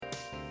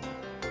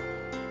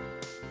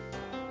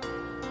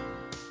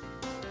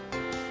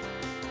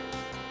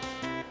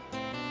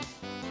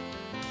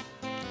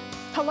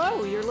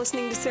Hello, you're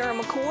listening to Sarah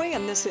McCoy,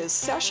 and this is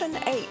Session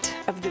 8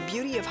 of The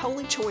Beauty of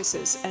Holy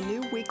Choices, a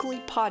new weekly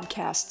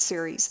podcast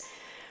series.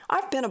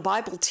 I've been a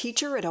Bible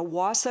teacher at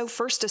Owasso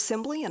First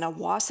Assembly in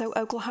Owasso,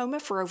 Oklahoma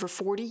for over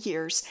 40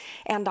 years,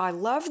 and I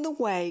love the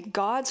way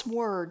God's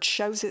Word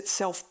shows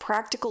itself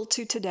practical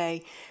to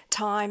today,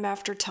 time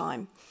after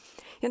time.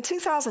 In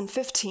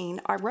 2015,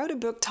 I wrote a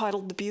book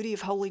titled The Beauty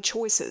of Holy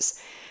Choices,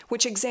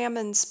 which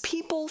examines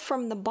people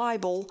from the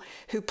Bible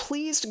who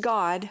pleased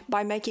God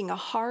by making a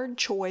hard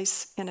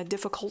choice in a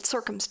difficult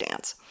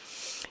circumstance.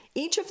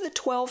 Each of the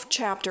 12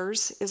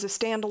 chapters is a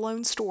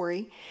standalone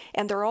story,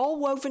 and they're all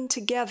woven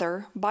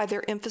together by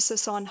their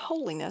emphasis on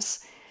holiness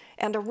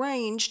and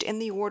arranged in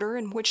the order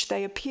in which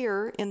they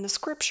appear in the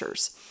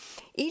Scriptures.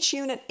 Each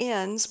unit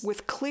ends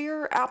with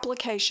clear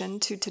application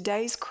to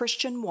today's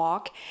Christian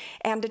walk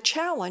and a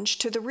challenge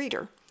to the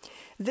reader.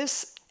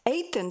 This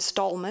 8th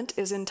installment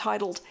is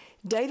entitled,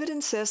 David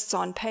Insists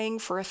on Paying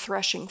for a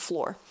Threshing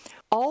Floor.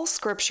 All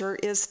Scripture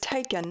is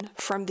taken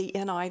from the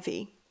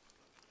NIV.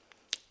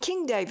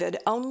 King David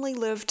only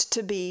lived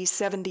to be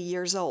 70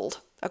 years old,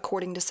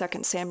 according to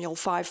 2 Samuel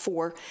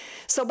 5:4.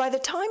 So by the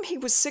time he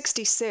was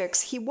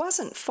 66, he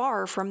wasn't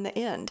far from the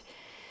end.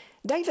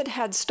 David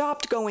had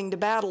stopped going to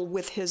battle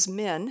with his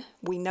men.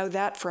 We know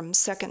that from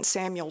 2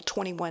 Samuel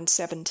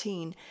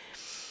 21:17.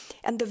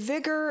 And the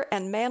vigor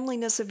and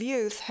manliness of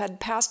youth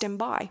had passed him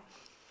by.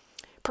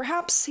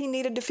 Perhaps he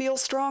needed to feel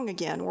strong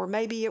again, or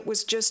maybe it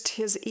was just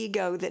his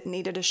ego that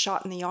needed a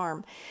shot in the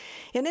arm.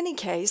 In any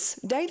case,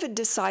 David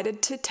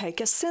decided to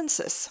take a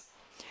census,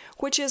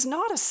 which is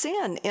not a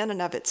sin in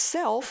and of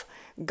itself.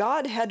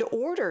 God had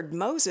ordered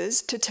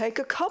Moses to take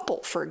a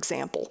couple, for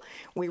example.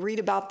 We read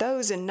about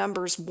those in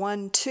Numbers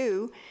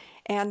 1:2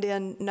 and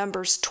in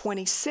Numbers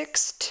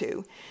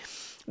 26:2.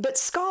 But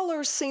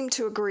scholars seem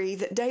to agree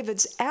that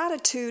David's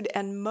attitude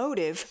and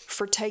motive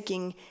for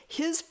taking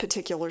his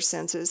particular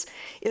census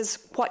is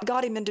what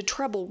got him into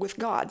trouble with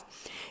God.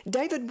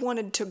 David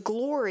wanted to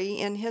glory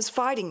in his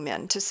fighting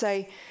men, to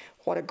say,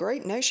 "What a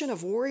great nation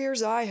of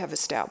warriors I have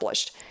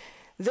established."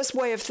 This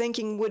way of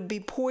thinking would be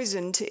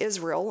poison to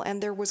Israel,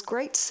 and there was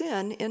great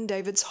sin in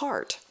David's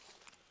heart.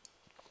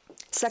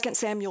 2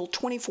 Samuel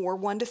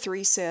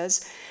 24:1-3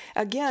 says,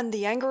 "Again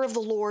the anger of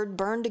the Lord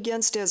burned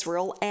against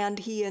Israel, and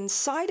he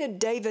incited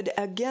David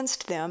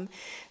against them,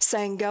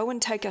 saying, 'Go and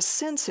take a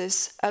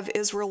census of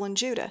Israel and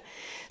Judah.'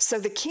 So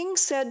the king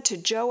said to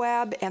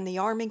Joab and the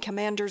army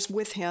commanders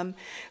with him,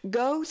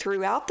 'Go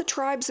throughout the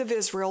tribes of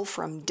Israel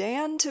from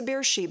Dan to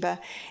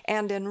Beersheba,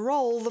 and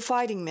enroll the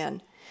fighting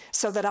men,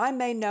 so that I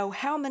may know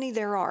how many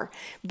there are.'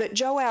 But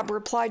Joab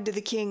replied to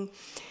the king,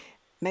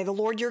 'May the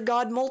Lord your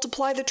God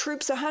multiply the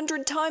troops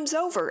 100 times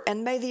over,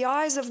 and may the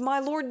eyes of my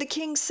lord the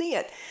king see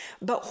it.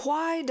 But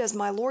why does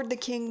my lord the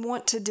king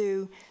want to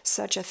do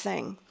such a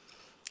thing?'"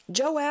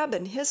 Joab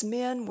and his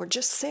men were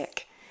just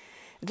sick.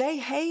 They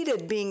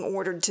hated being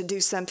ordered to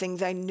do something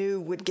they knew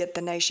would get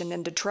the nation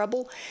into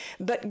trouble,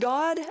 but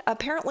God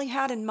apparently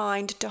had in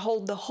mind to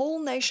hold the whole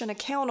nation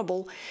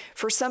accountable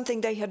for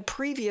something they had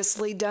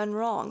previously done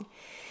wrong.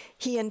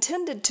 He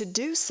intended to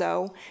do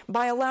so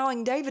by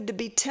allowing David to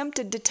be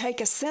tempted to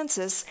take a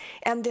census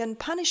and then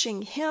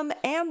punishing him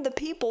and the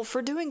people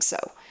for doing so.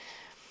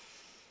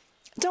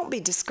 Don't be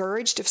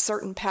discouraged if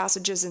certain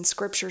passages in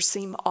Scripture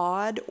seem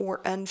odd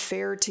or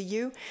unfair to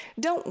you.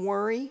 Don't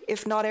worry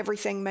if not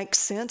everything makes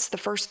sense the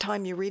first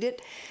time you read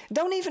it.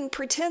 Don't even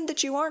pretend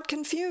that you aren't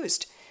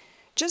confused.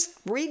 Just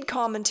read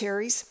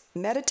commentaries,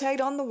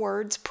 meditate on the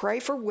words, pray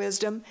for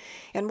wisdom,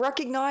 and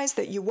recognize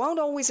that you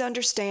won't always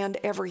understand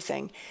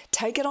everything.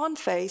 Take it on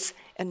faith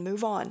and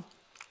move on.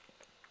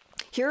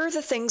 Here are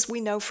the things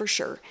we know for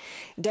sure.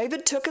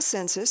 David took a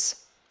census.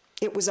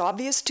 It was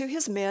obvious to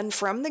his men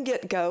from the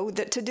get-go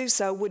that to do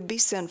so would be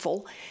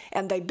sinful,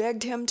 and they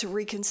begged him to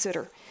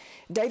reconsider.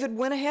 David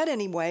went ahead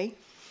anyway.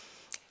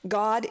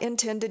 God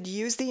intended to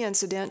use the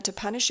incident to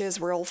punish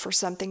Israel for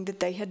something that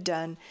they had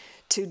done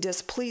to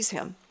displease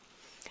him.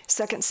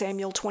 2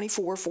 Samuel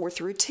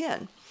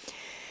 24:4-10.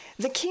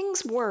 The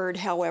king's word,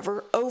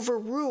 however,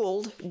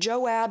 overruled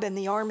Joab and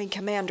the army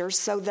commanders,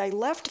 so they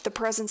left the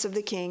presence of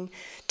the king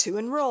to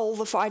enroll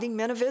the fighting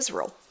men of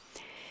Israel.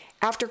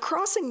 After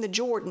crossing the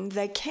Jordan,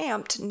 they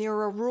camped near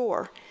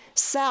Aroer,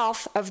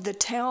 south of the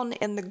town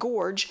in the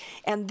gorge,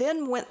 and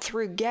then went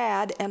through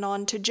Gad and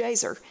on to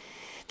Jazer.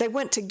 They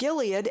went to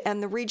Gilead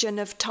and the region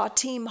of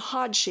Tatim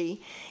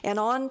Hodshi, and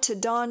on to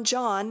Don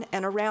John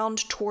and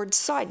around toward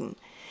Sidon.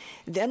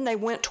 Then they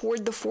went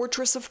toward the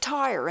fortress of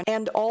Tyre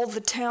and all the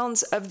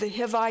towns of the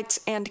Hivites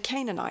and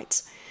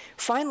Canaanites.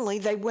 Finally,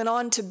 they went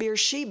on to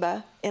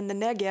Beersheba in the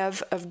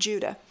Negev of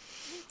Judah.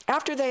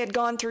 After they had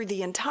gone through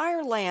the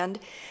entire land,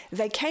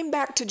 they came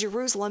back to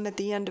Jerusalem at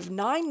the end of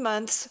 9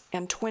 months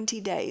and 20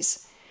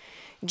 days.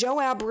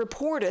 Joab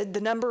reported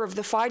the number of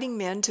the fighting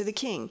men to the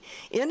king.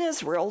 In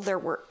Israel, there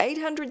were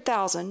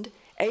 800,000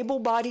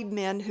 able-bodied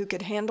men who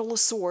could handle a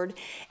sword,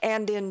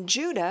 and in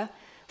Judah,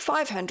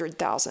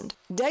 500,000.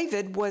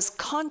 David was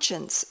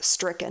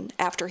conscience-stricken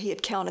after he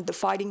had counted the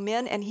fighting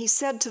men, and he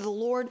said to the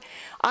Lord,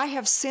 I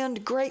have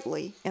sinned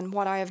greatly in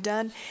what I have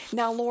done.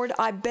 Now, Lord,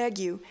 I beg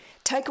you,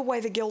 take away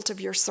the guilt of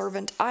your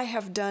servant. I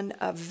have done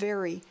a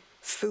very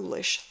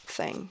foolish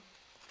thing.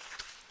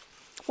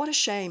 What a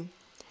shame.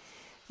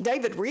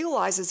 David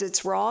realizes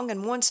it's wrong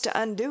and wants to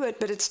undo it,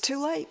 but it's too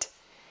late.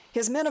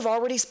 His men have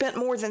already spent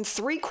more than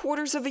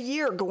 3/4 of a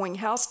year going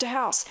house to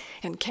house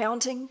and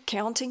counting.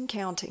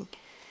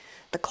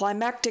 The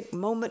climactic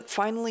moment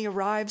finally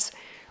arrives.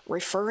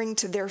 Referring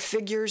to their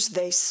figures,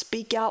 they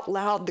speak out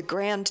loud the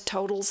grand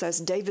totals as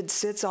David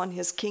sits on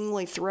his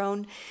kingly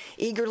throne,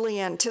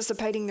 eagerly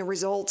anticipating the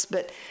results.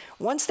 But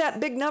once that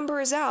big number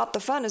is out, the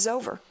fun is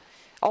over.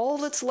 All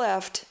that's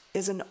left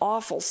is an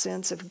awful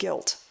sense of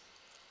guilt.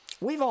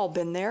 We've all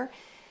been there.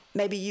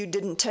 Maybe you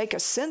didn't take a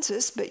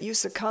census, but you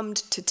succumbed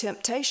to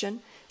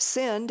temptation,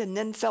 sinned, and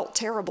then felt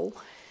terrible.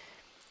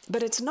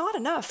 But it's not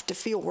enough to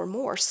feel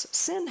remorse.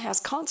 Sin has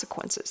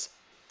consequences.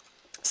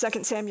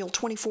 2 Samuel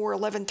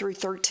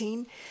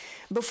 24:11-13.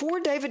 Before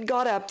David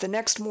got up the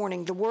next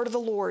morning, the word of the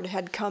Lord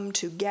had come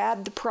to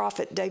Gad the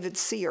prophet, David's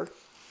seer.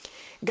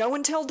 Go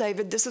and tell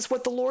David, this is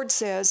what the Lord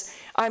says.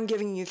 I'm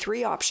giving you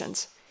 3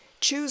 options.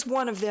 Choose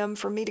one of them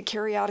for me to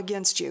carry out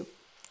against you.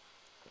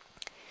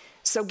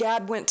 So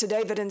Gad went to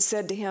David and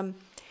said to him,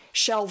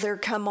 shall there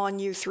come on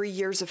you 3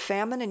 years of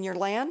famine in your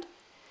land?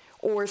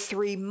 Or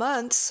 3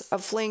 months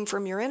of fleeing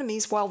from your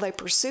enemies while they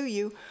pursue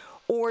you?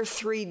 Or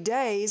 3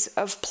 days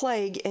of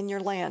plague in your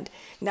land?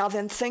 Now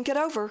then think it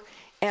over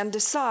and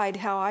decide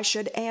how I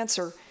should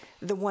answer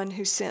the one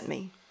who sent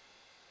me.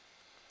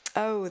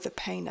 Oh, the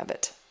pain of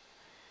it.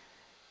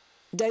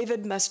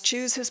 David must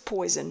choose his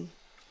poison.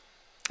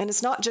 And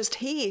it's not just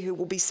he who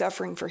will be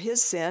suffering for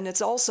his sin,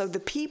 it's also the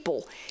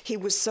people he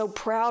was so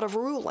proud of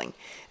ruling.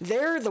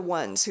 They're the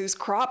ones whose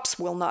crops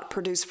will not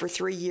produce for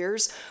 3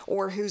 years,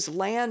 or whose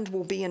land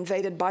will be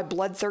invaded by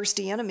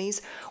bloodthirsty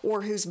enemies,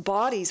 or whose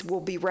bodies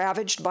will be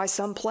ravaged by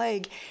some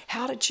plague.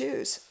 How to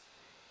choose?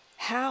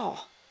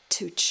 How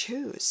to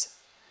choose?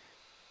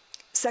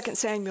 2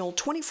 Samuel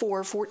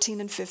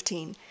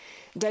 24:14-15.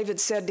 David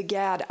said to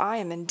Gad, I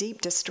am in deep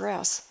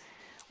distress.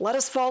 Let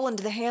us fall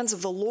into the hands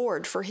of the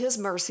Lord, for his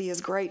mercy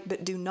is great,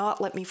 but do not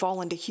let me fall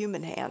into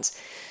human hands.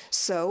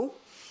 So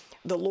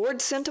the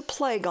Lord sent a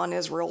plague on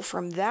Israel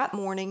from that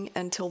morning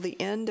until the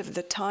end of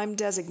the time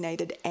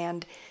designated,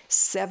 and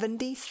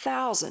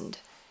 70,000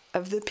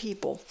 of the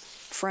people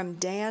from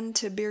Dan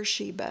to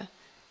Beersheba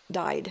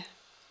died.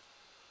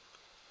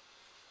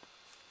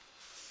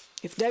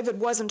 If David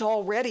wasn't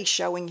already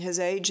showing his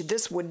age,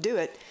 this would do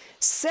it.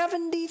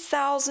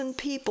 70,000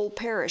 people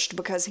perished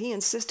because he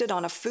insisted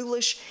on a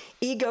foolish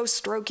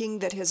ego-stroking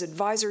that his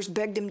advisors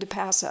begged him to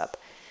pass up.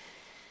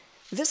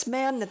 This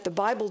man that the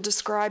Bible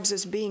describes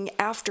as being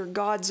after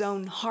God's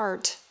own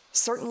heart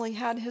certainly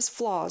had his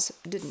flaws,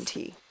 didn't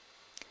he?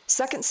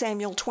 2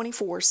 Samuel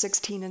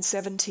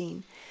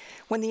 24:16-17.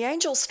 When the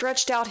angel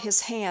stretched out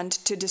his hand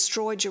to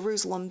destroy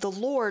Jerusalem, the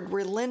Lord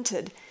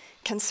relented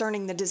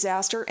concerning the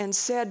disaster and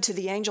said to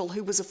the angel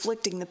who was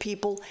afflicting the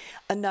people,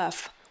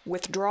 enough.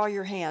 Withdraw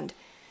your hand.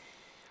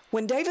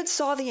 When David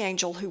saw the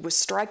angel who was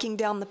striking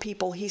down the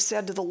people, he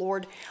said to the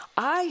Lord,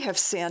 I have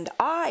sinned.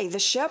 I, the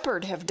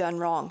shepherd, have done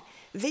wrong.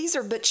 These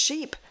are but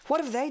sheep.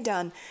 What have they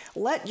done?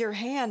 Let your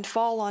hand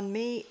fall on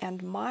me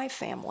and my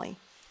family.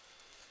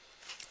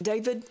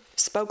 David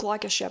spoke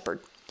like a shepherd.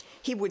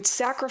 He would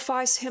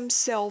sacrifice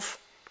himself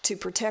to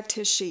protect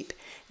his sheep.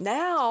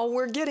 Now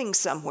we're getting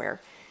somewhere.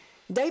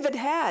 David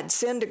had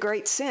sinned a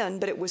great sin,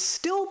 but it was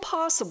still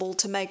possible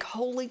to make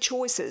holy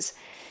choices.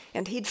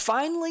 And he'd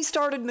finally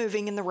started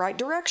moving in the right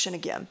direction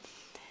again.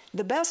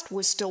 The best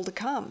was still to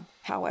come,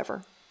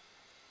 however.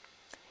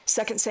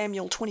 2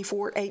 Samuel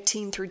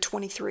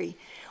 24:18-23.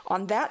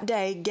 On that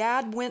day,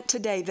 Gad went to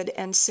David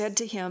and said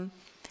to him,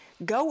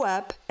 Go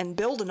up and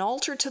build an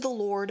altar to the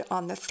Lord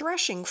on the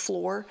threshing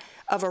floor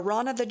of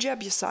Araunah the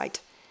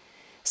Jebusite.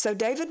 So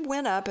David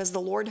went up as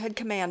the Lord had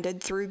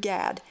commanded through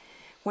Gad.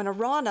 When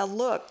Araunah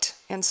looked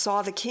and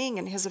saw the king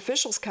and his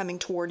officials coming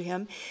toward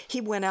him,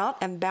 he went out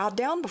and bowed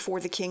down before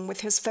the king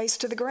with his face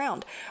to the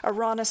ground.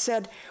 Araunah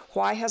said,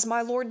 Why has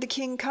my lord the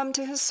king come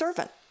to his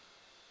servant?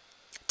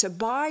 To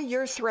buy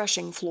your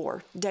threshing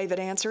floor, David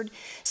answered,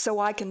 so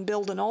I can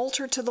build an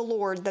altar to the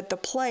Lord that the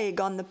plague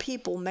on the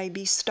people may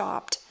be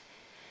stopped.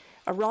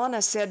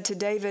 Araunah said to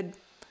David,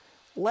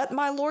 Let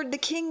my lord the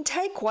king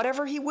take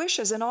whatever he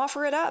wishes and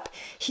offer it up.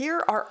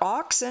 Here are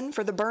oxen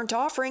for the burnt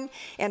offering,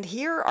 and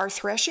here are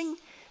threshing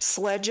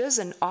sledges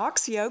and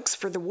ox yokes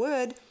for the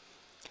wood.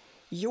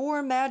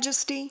 Your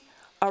Majesty,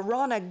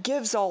 Araunah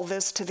gives all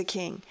this to the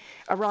king.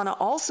 Araunah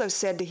also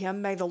said to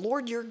him, May the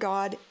Lord your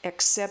God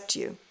accept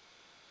you.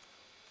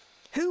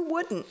 Who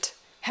wouldn't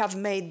have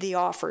made the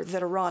offer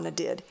that Araunah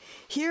did?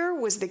 Here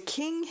was the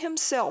king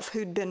himself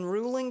who'd been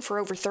ruling for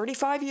over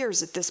 35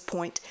 years at this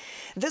point.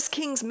 This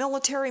king's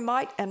military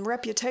might and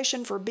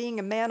reputation for being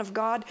a man of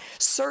God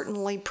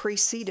certainly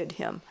preceded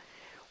him.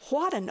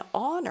 What an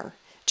honor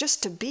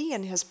just to be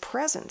in his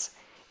presence.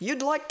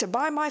 You'd like to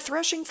buy my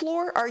threshing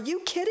floor? Are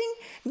you kidding?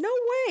 No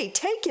way.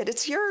 Take it.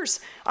 It's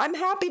yours. I'm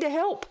happy to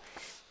help.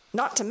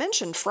 Not to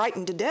mention,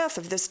 frightened to death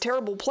of this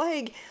terrible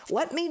plague,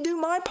 let me do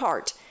my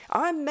part.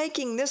 I'm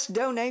making this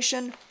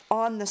donation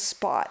on the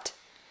spot.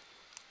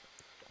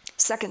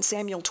 2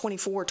 Samuel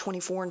 24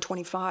 and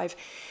 25.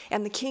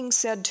 And the king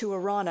said to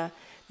Araunah,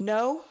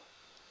 No,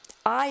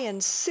 I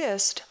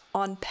insist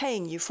on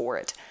paying you for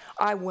it.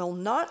 I will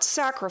not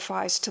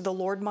sacrifice to the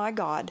Lord my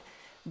God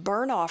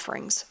burnt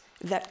offerings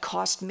that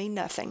cost me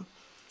nothing.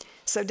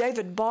 So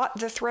David bought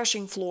the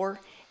threshing floor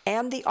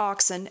and the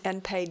oxen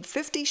and paid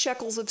 50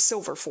 shekels of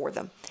silver for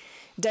them.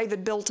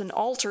 David built an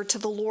altar to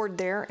the Lord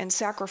there and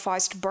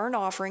sacrificed burnt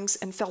offerings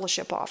and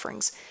fellowship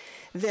offerings.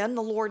 Then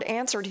the Lord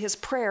answered his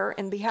prayer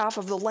in behalf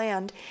of the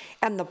land,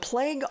 and the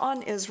plague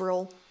on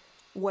Israel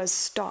was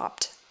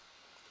stopped.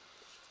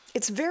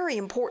 It's very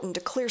important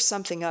to clear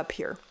something up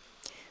here.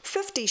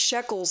 50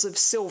 shekels of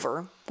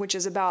silver, which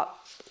is about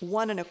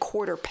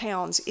 1¼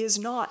 pounds, is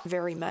not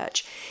very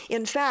much.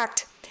 In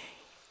fact,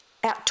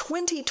 at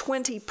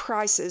 2020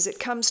 prices, it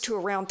comes to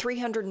around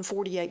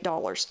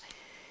 $348.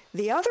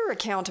 The other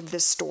account of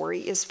this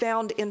story is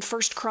found in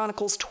 1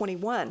 Chronicles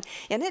 21,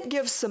 and it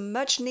gives some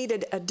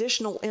much-needed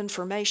additional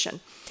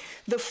information.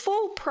 The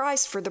full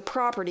price for the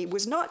property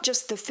was not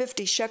just the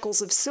 50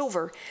 shekels of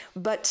silver,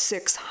 but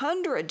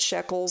 600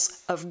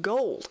 shekels of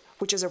gold,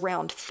 which is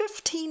around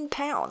 15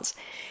 pounds.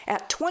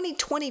 At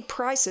 2020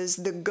 prices,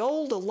 the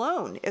gold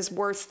alone is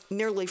worth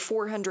nearly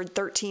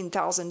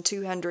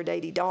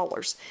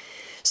 $413,280.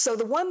 So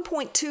the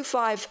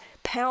 1.25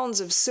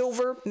 pounds of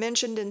silver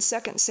mentioned in 2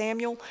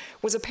 Samuel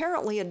was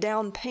apparently a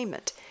down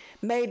payment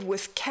made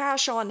with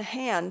cash on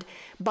hand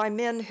by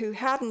men who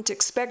hadn't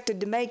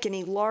expected to make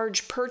any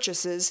large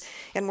purchases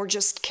and were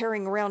just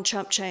carrying around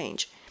chump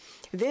change.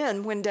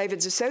 Then, when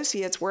David's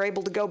associates were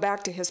able to go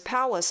back to his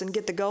palace and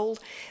get the gold,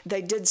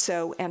 they did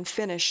so and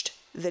finished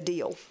the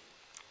deal.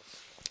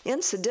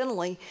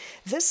 Incidentally,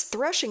 this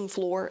threshing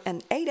floor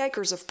and 8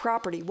 acres of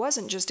property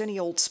wasn't just any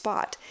old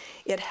spot.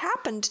 It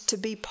happened to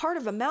be part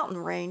of a mountain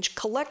range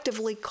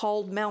collectively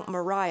called Mount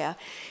Moriah,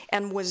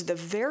 and was the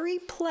very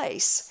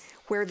place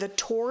where the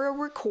Torah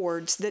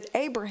records that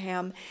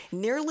Abraham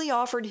nearly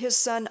offered his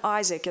son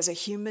Isaac as a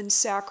human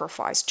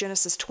sacrifice,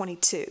 Genesis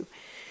 22.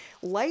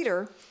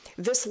 Later,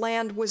 this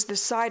land was the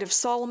site of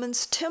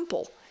Solomon's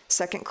temple,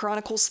 2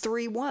 Chronicles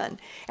 3:1,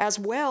 as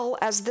well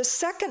as the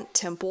second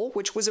temple,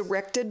 which was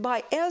erected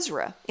by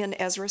Ezra in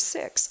Ezra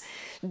 6,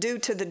 due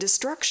to the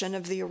destruction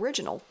of the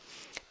original.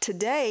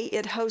 Today,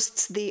 it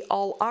hosts the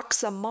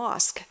Al-Aqsa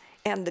Mosque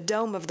and the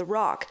Dome of the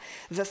Rock,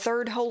 the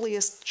third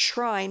holiest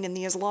shrine in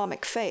the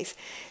Islamic faith.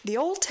 The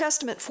Old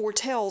Testament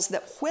foretells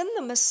that when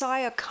the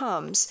Messiah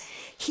comes,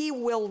 he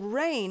will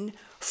reign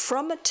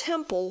from a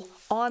temple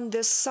on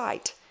this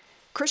site.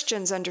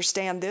 Christians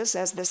understand this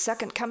as the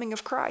second coming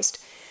of Christ.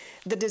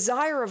 The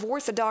desire of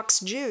Orthodox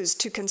Jews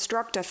to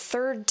construct a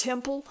third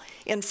temple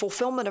in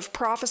fulfillment of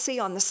prophecy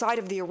on the site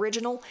of the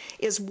original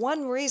is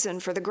one reason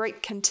for the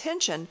great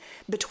contention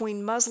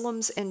between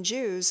Muslims and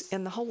Jews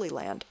in the Holy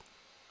Land.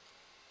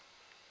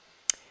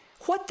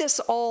 What this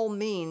all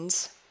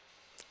means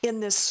in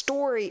this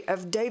story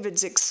of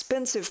David's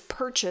expensive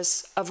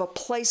purchase of a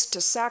place to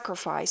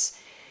sacrifice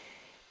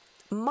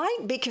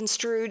might be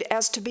construed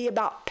as to be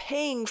about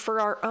paying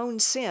for our own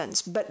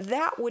sins, but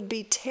that would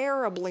be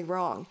terribly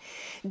wrong.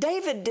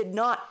 David did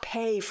not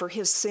pay for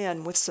his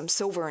sin with some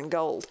silver and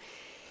gold.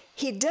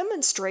 He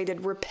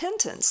demonstrated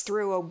repentance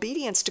through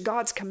obedience to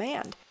God's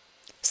command.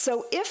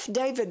 So if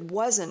David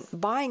wasn't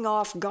buying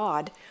off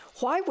God,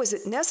 why was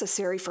it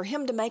necessary for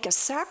him to make a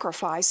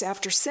sacrifice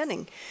after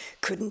sinning?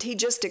 Couldn't he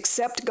just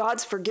accept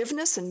God's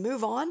forgiveness and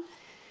move on?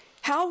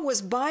 How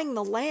was buying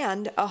the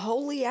land a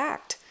holy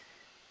act?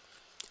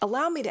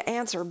 Allow me to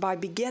answer by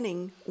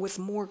beginning with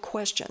more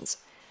questions.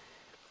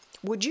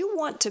 Would you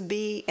want to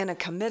be in a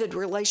committed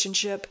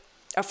relationship,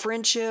 a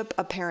friendship,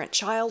 a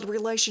parent-child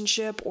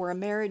relationship, or a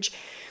marriage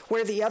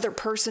where the other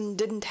person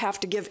didn't have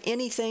to give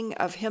anything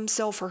of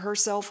himself or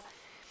herself?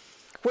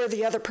 Where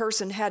the other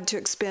person had to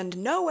expend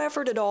no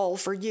effort at all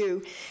for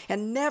you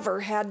and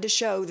never had to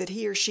show that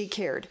he or she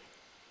cared?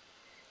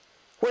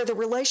 Where the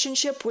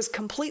relationship was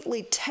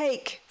completely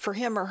take for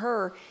him or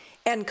her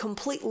and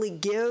completely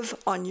give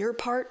on your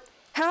part?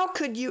 How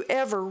could you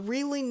ever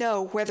really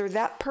know whether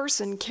that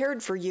person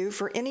cared for you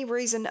for any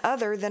reason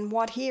other than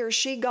what he or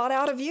she got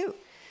out of you?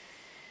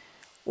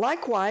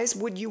 Likewise,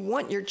 would you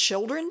want your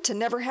children to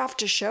never have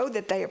to show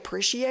that they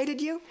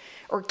appreciated you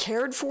or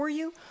cared for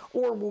you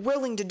or were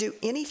willing to do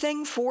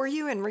anything for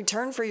you in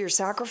return for your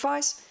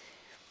sacrifice?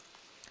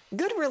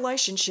 Good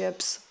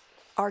relationships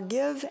are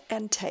give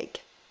and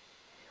take.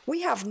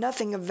 We have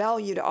nothing of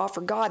value to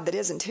offer God that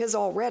isn't His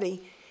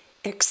already,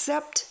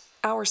 except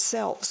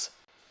ourselves.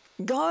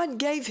 God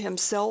gave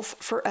Himself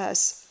for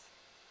us.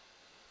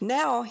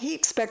 Now He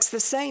expects the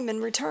same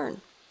in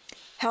return.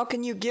 How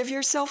can you give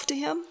yourself to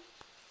Him?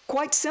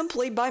 Quite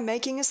simply by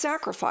making a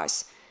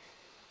sacrifice.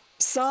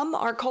 Some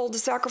are called to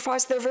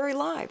sacrifice their very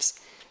lives.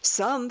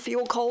 Some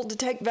feel called to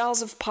take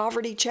vows of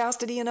poverty,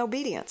 chastity, and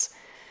obedience.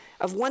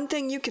 Of one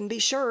thing you can be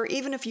sure,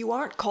 even if you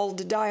aren't called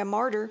to die a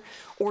martyr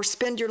or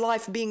spend your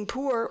life being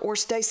poor or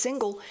stay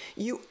single,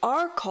 you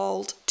are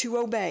called to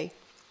obey.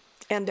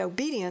 And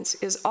obedience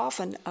is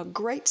often a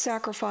great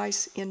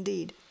sacrifice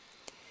indeed.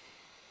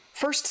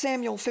 1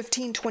 Samuel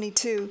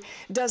 15:22,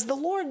 does the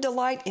Lord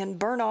delight in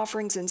burnt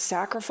offerings and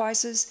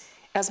sacrifices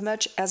as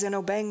much as in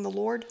obeying the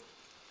Lord?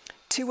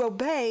 To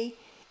obey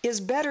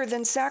is better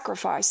than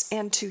sacrifice,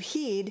 and to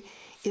heed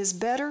is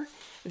better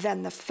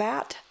than the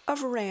fat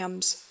of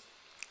rams.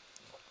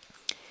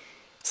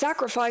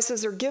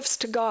 Sacrifices are gifts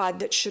to God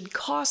that should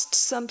cost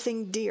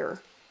something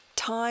dear: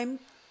 time,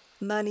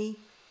 money,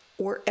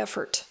 or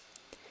effort.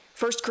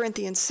 1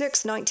 Corinthians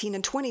 6:19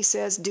 and 20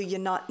 says, do you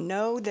not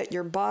know that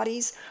your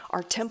bodies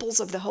are temples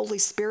of the Holy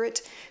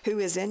Spirit who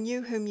is in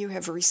you, whom you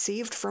have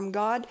received from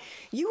God?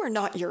 You are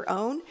not your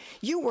own.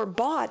 You were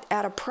bought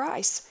at a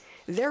price.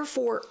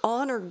 Therefore,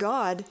 honor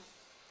God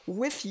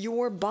with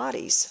your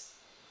bodies.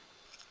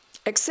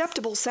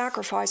 Acceptable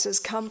sacrifices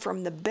come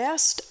from the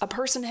best a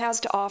person has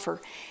to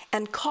offer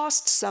and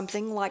cost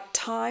something like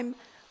time,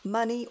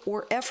 money,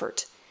 or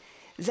effort.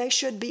 They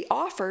should be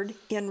offered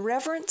in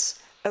reverence,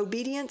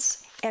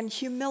 obedience, and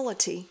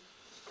humility.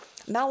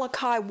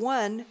 Malachi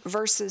 1,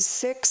 verses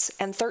 6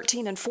 and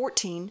 13 and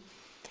 14,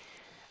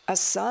 a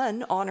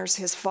son honors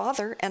his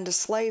father and a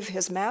slave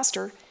his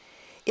master.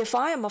 If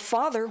I am a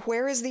father,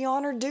 where is the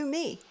honor due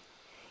me?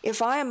 If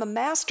I am a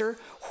master,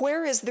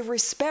 where is the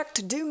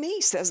respect due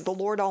me, says the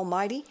Lord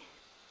Almighty?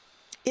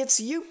 It's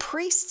you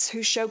priests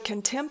who show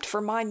contempt for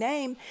my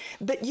name,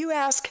 but you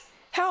ask,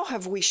 how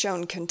have we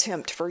shown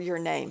contempt for your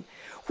name?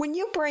 When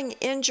you bring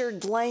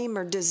injured, lame,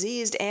 or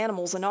diseased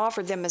animals and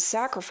offer them as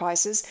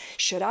sacrifices,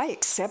 should I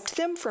accept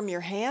them from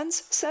your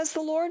hands, says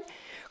the Lord?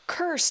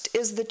 Cursed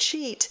is the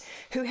cheat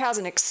who has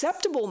an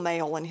acceptable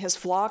male in his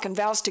flock and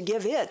vows to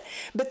give it,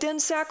 but then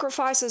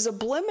sacrifices a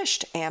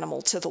blemished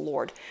animal to the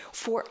Lord.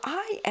 For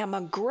I am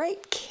a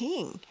great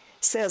king,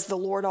 says the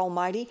Lord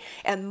Almighty,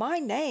 and my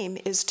name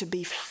is to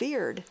be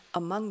feared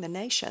among the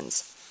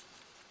nations.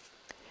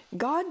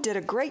 God did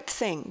a great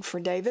thing for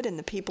David and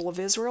the people of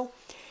Israel.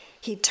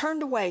 He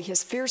turned away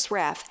his fierce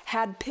wrath,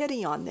 had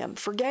pity on them,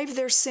 forgave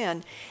their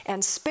sin,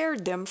 and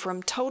spared them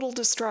from total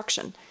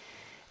destruction.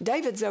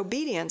 David's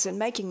obedience in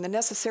making the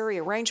necessary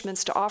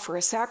arrangements to offer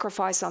a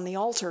sacrifice on the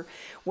altar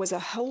was a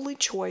holy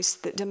choice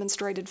that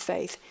demonstrated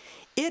faith.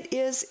 It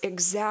is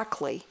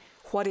exactly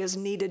what is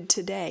needed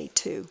today,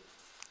 too.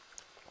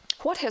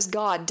 What has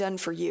God done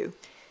for you?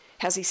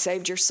 Has He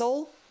saved your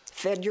soul,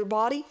 fed your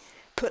body,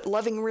 put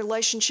loving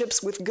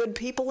relationships with good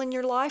people in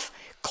your life,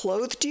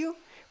 clothed you,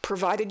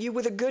 provided you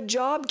with a good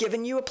job,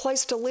 given you a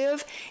place to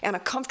live and a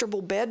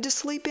comfortable bed to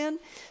sleep in,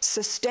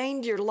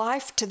 sustained your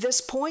life to this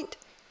point?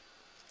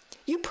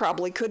 You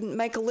probably couldn't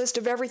make a list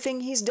of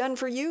everything He's done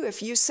for you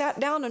if you sat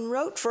down and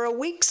wrote for a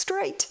week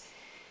straight.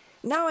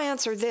 Now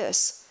answer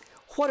this: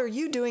 what are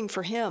you doing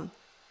for Him?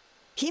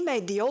 He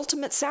made the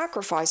ultimate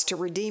sacrifice to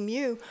redeem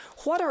you.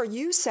 What are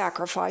you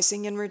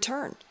sacrificing in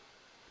return?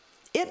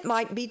 It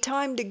might be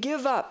time to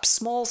give up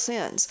small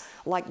sins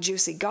like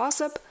juicy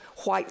gossip,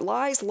 white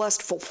lies,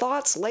 lustful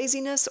thoughts,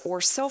 laziness, or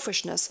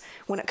selfishness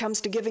when it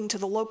comes to giving to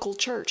the local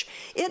church.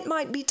 It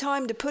might be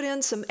time to put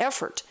in some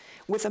effort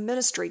with a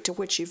ministry to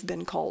which you've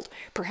been called.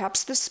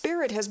 Perhaps the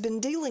Spirit has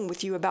been dealing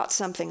with you about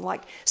something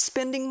like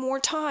spending more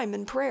time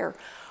in prayer.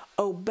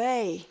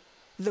 Obey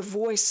the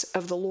voice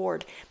of the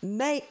Lord.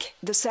 Make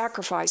the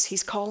sacrifice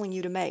He's calling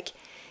you to make.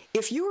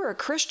 If you are a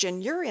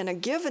Christian, you're in a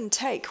give and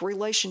take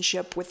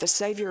relationship with the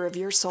Savior of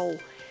your soul.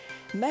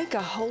 Make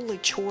a holy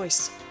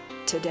choice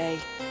today.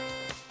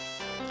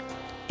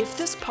 If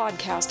this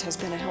podcast has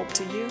been a help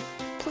to you,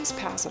 please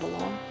pass it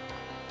along.